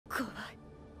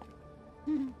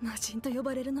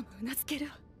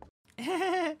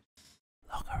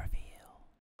Logo reveal.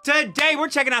 Today, we're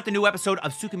checking out the new episode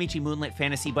of Tsukimichi Moonlit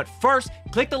Fantasy, but first,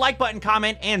 click the like button,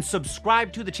 comment, and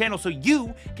subscribe to the channel so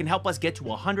you can help us get to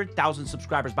 100,000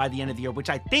 subscribers by the end of the year, which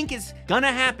I think is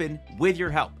gonna happen with your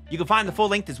help. You can find the full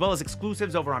link as well as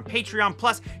exclusives over on Patreon,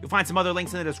 plus you'll find some other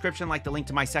links in the description, like the link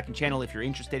to my second channel if you're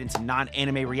interested in some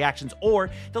non-anime reactions, or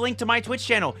the link to my Twitch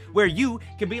channel, where you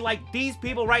can be like these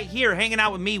people right here, hanging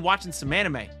out with me, watching some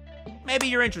anime. Maybe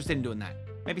you're interested in doing that.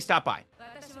 Maybe stop by.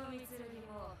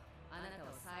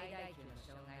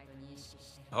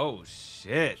 Oh,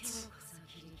 shit.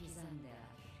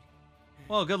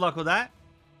 Well, good luck with that.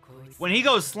 When he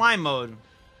goes slime mode,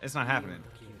 it's not happening.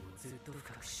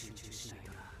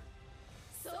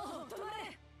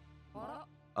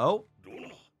 Oh?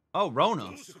 Oh,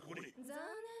 Rona.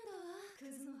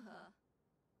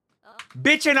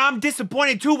 Bitch, and I'm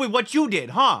disappointed too with what you did,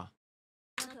 huh?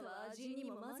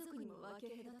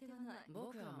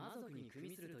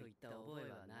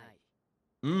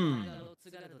 Mmm.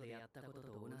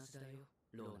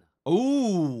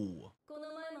 Ooh.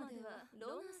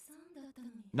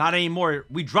 Not anymore.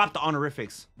 We dropped the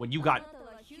honorifics when you got...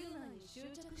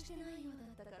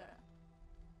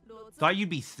 Thought you'd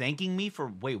be thanking me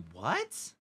for... Wait,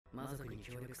 what?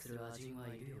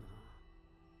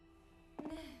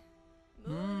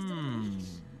 Hmm.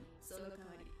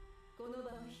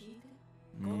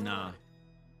 Nah.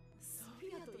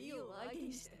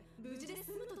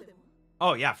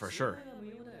 Oh, yeah, for sure.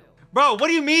 Bro, what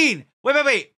do you mean?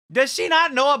 Wait. Does she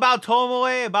not know about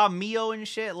Tomoe, about Mio and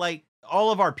shit? Like,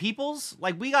 all of our peoples?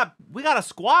 Like, we got a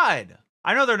squad.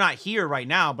 I know they're not here right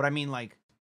now, but I mean, like,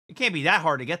 it can't be that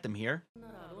hard to get them here.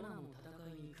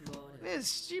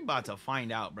 She about to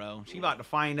find out, bro. She about to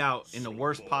find out in the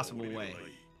worst possible way.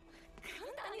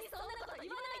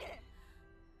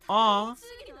 Aw.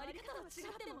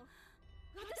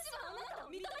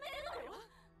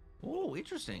 Oh,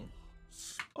 interesting.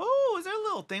 Oh, is there a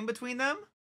little thing between them?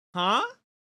 Huh?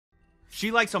 She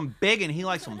likes them big and he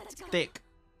likes them thick.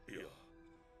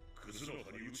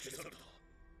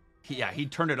 Yeah, he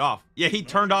turned it off. Yeah, he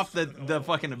turned off the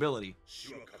fucking ability.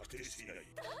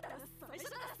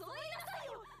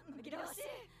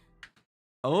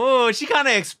 Oh, she kind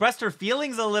of expressed her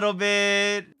feelings a little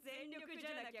bit.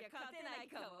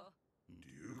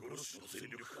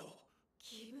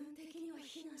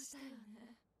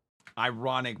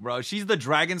 Ironic, bro. She's the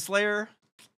Dragon Slayer.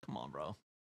 Come on, bro.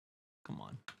 Come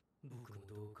on.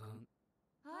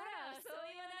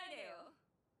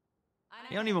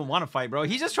 He don't even want to fight, bro.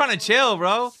 He's just trying to chill,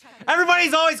 bro.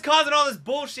 Everybody's always causing all this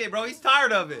bullshit, bro. He's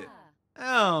tired of it.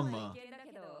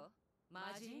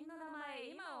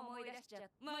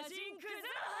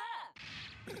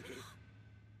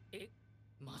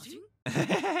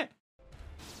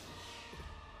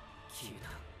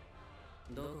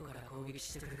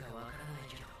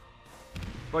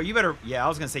 Bro, you better... Yeah, I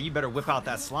was gonna say, you better whip out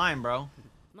that slime, bro.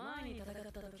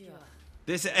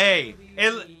 Hey,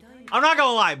 I'm not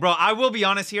gonna lie, bro. I will be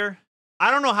honest here.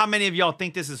 I don't know how many of y'all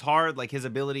think this is hard, like his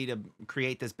ability to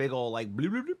create this big ol' like bloop,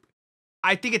 bloop, bloop.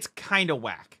 I think it's kind of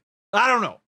whack. I don't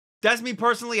know. That's me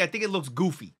personally. I think it looks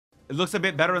goofy. It looks a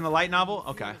bit better in the light novel.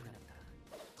 Okay.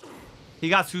 He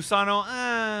got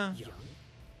Susanoo.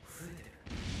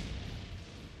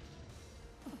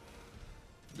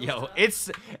 Yo,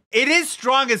 it is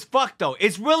strong as fuck though.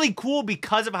 It's really cool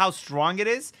because of how strong it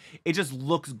is. It just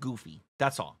looks goofy.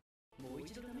 That's all.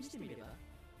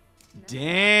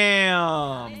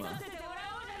 Damn.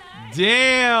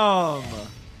 Damn.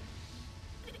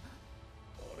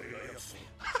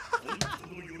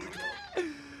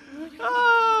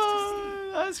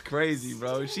 Oh, that's crazy,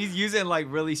 bro. She's using like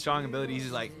really strong abilities.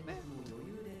 He's like,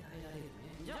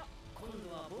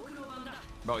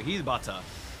 bro, he's about to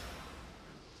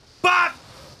bop!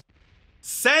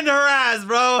 Send her ass,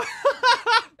 bro.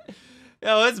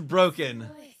 Yo, it's broken.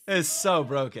 It's so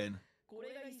broken.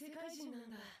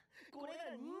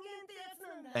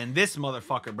 And this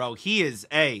motherfucker, bro, he is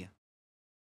a...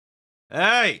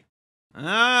 Hey!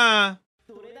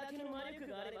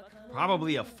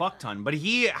 Probably a fuck ton, but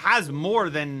he has more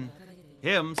than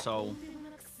him, so...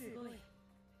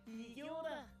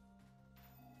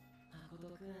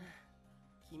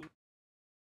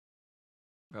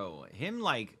 Bro, him,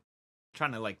 like,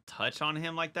 trying to, like, touch on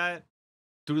him like that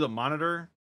through the monitor.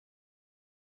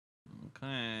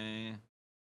 Okay.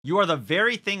 You are the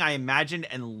very thing I imagined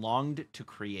and longed to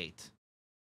create.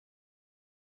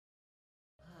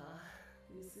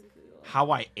 How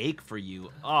I ache for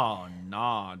you. Oh,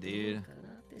 nah, dude.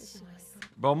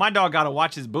 Bro, my dog gotta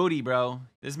watch his booty, bro.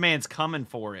 This man's coming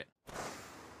for it.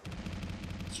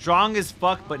 Strong as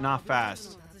fuck, but not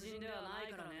fast.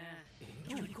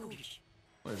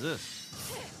 What is this?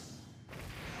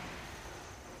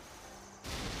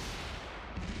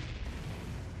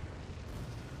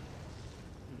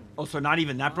 Oh, so not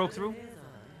even that broke through?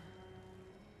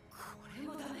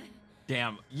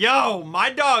 Damn. Yo,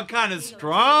 my dog kind of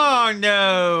strong,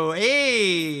 though.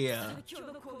 Hey.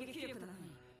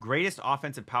 Greatest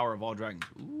offensive power of all dragons.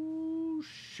 Ooh,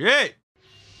 shit.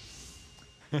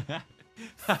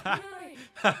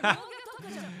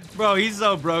 Bro, he's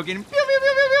so broken. Pew, pew,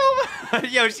 pew, pew, pew.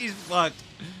 Yo, she's fucked.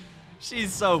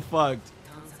 She's so fucked.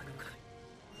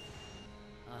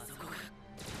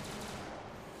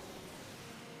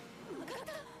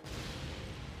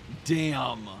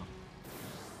 Damn.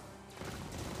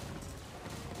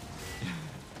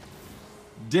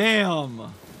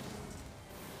 Damn.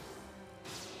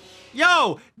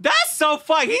 Yo, that's so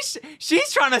funny.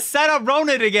 She's trying to set up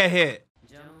Rona to get hit.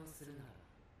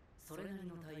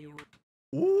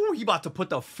 Ooh, he about to put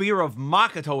the fear of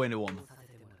Makoto into him.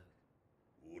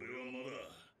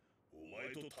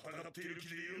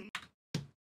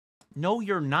 No,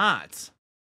 you're not.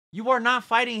 You are not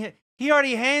fighting him. He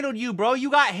already handled you, bro. You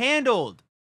got handled.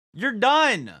 You're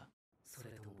done.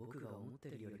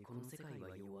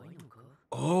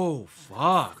 Oh,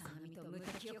 fuck.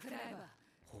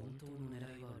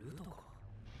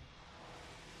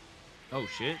 Oh,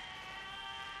 shit.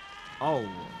 Oh,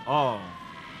 oh.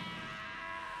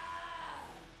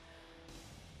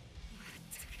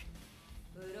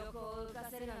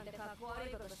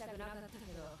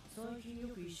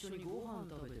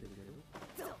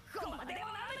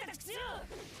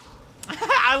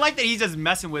 I like that he's just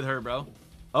messing with her, bro.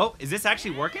 Oh, is this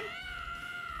actually working?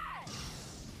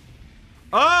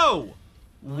 Oh!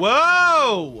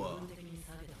 Whoa!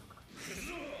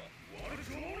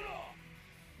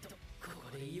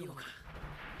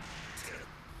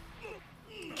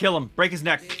 Kill him. Break his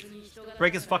neck.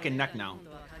 Break his fucking neck now.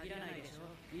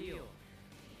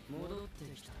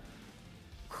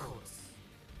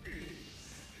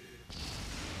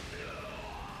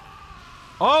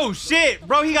 Oh shit,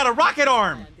 bro, he got a rocket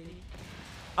arm.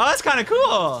 Oh, that's kind of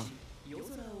cool.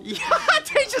 Yeah,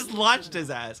 they just launched his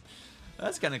ass.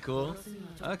 That's kind of cool.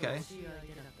 Okay.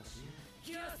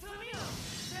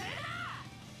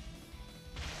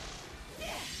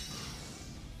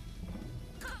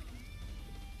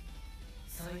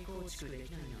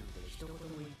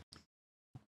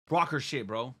 Rock her shit,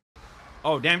 bro.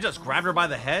 Oh, damn, just grabbed her by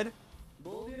the head?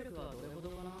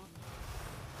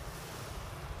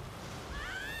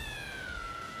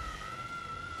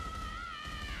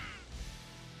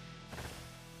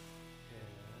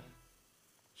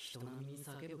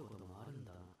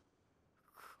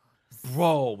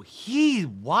 Bro, he's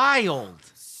wild.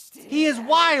 He is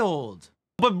wild.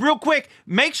 But real quick,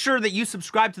 make sure that you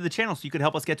subscribe to the channel so you can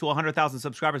help us get to 100,000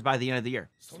 subscribers by the end of the year.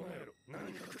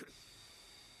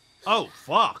 Oh,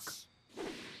 fuck.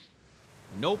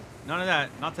 Nope, none of that.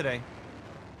 Not today.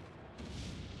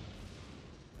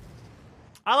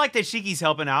 I like that Shiki's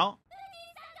helping out.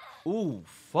 Ooh,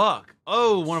 fuck.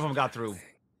 Oh, one of them got through.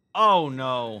 Oh,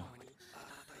 no.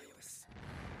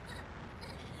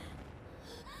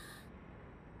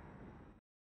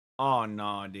 Oh,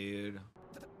 no, dude.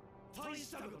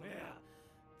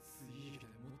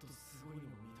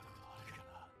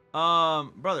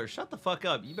 Brother, shut the fuck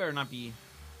up. You better not be...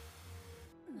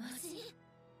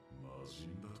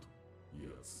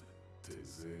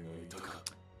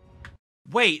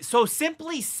 Wait, so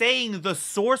simply saying the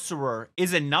sorcerer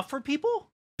is enough for people?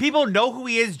 People know who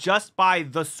he is just by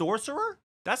the sorcerer?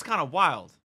 That's kind of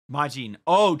wild. Majin.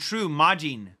 Oh, true,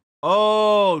 Majin.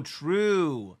 Oh,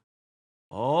 true.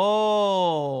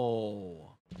 Oh.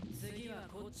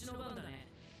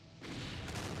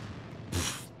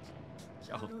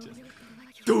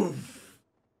 Doof.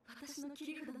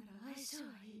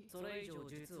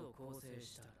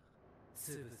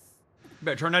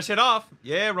 Better turn that shit off.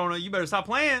 Yeah, Rona, you better stop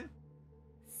playing.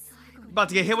 You about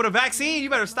to get hit with a vaccine. You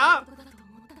better stop.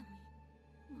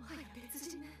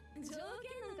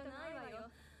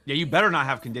 Yeah, you better not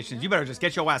have conditions. You better just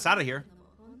get your ass out of here.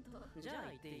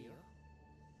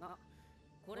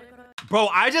 Bro,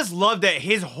 I just love that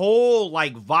his whole,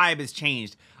 like, vibe has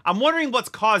changed. I'm wondering what's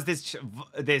caused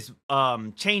this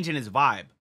change in his vibe.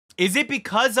 Is it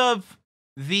because of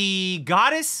the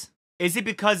goddess? Is it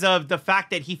because of the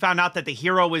fact that he found out that the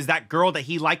hero is that girl that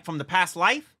he liked from the past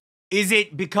life? Is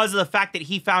it because of the fact that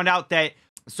he found out that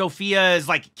Sophia is,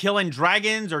 like, killing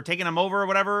dragons or taking them over or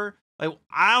whatever? Like,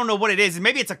 I don't know what it is.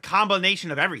 Maybe it's a combination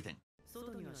of everything.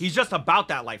 He's just about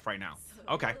that life right now.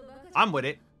 Okay, I'm with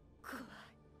it.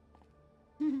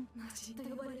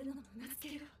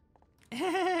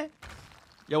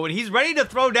 Yo, when he's ready to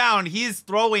throw down, he's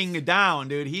throwing down,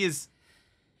 dude. He is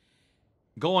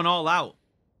going all out.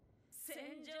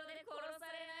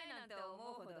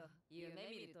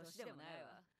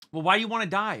 Well, why do you want to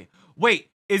die? Wait,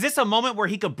 is this a moment where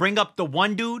he could bring up the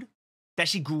one dude that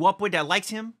she grew up with that likes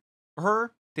him?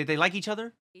 Her? Did they like each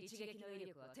other?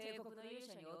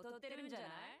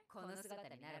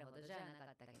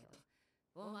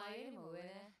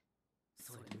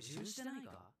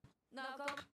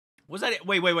 Was that it?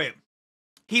 Wait.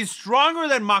 He's stronger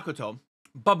than Makoto,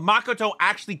 but Makoto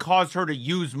actually caused her to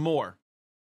use more.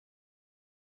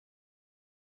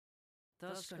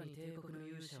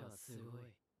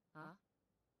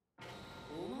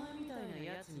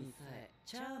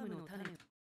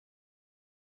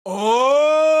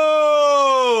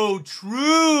 Oh,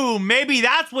 true. Maybe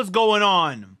that's what's going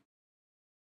on.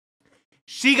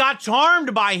 She got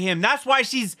charmed by him. That's why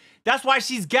she's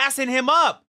gassing him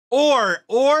up. Or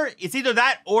it's either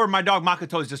that or my dog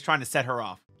Makoto is just trying to set her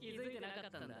off.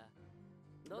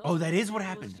 Oh, that is what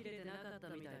happened.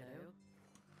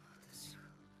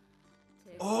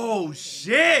 Oh,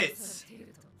 shit.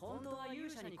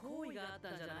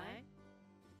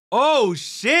 Oh,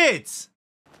 shit.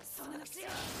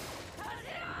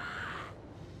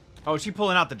 Oh, she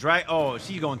pulling out the drag. Oh,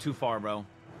 she's going too far, bro.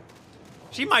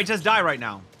 She might just die right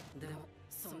now.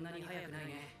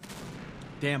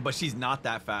 Damn, but she's not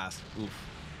that fast. Oof.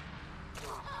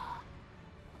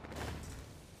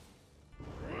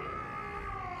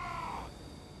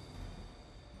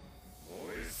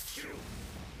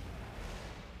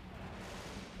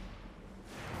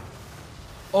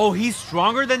 Oh, he's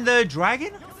stronger than the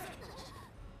dragon?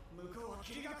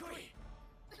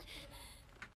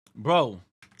 Bro,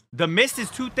 the mist is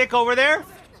too thick over there,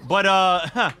 but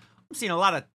I'm seeing a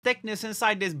lot of thickness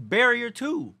inside this barrier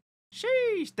too.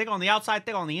 Sheesh, thick on the outside,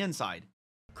 thick on the inside.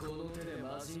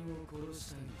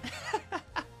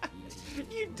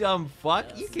 You dumb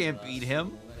fuck, you can't beat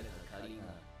him.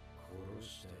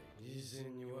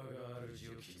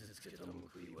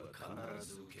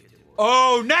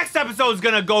 Oh, next episode is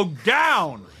gonna go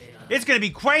down. It's gonna be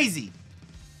crazy.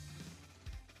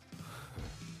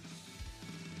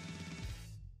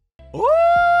 Ooh!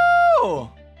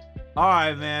 All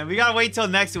right, man. We gotta wait till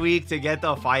next week to get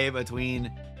the fight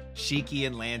between Shiki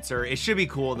and Lancer. It should be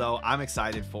cool, though. I'm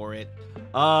excited for it.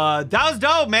 That was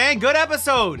dope, man. Good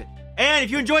episode. And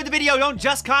if you enjoyed the video, don't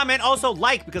just comment. Also,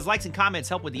 like, because likes and comments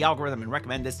help with the algorithm and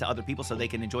recommend this to other people so they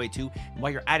can enjoy it, too. And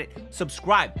while you're at it,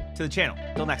 subscribe to the channel.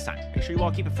 Until next time, make sure you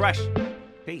all keep it fresh.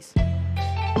 Peace.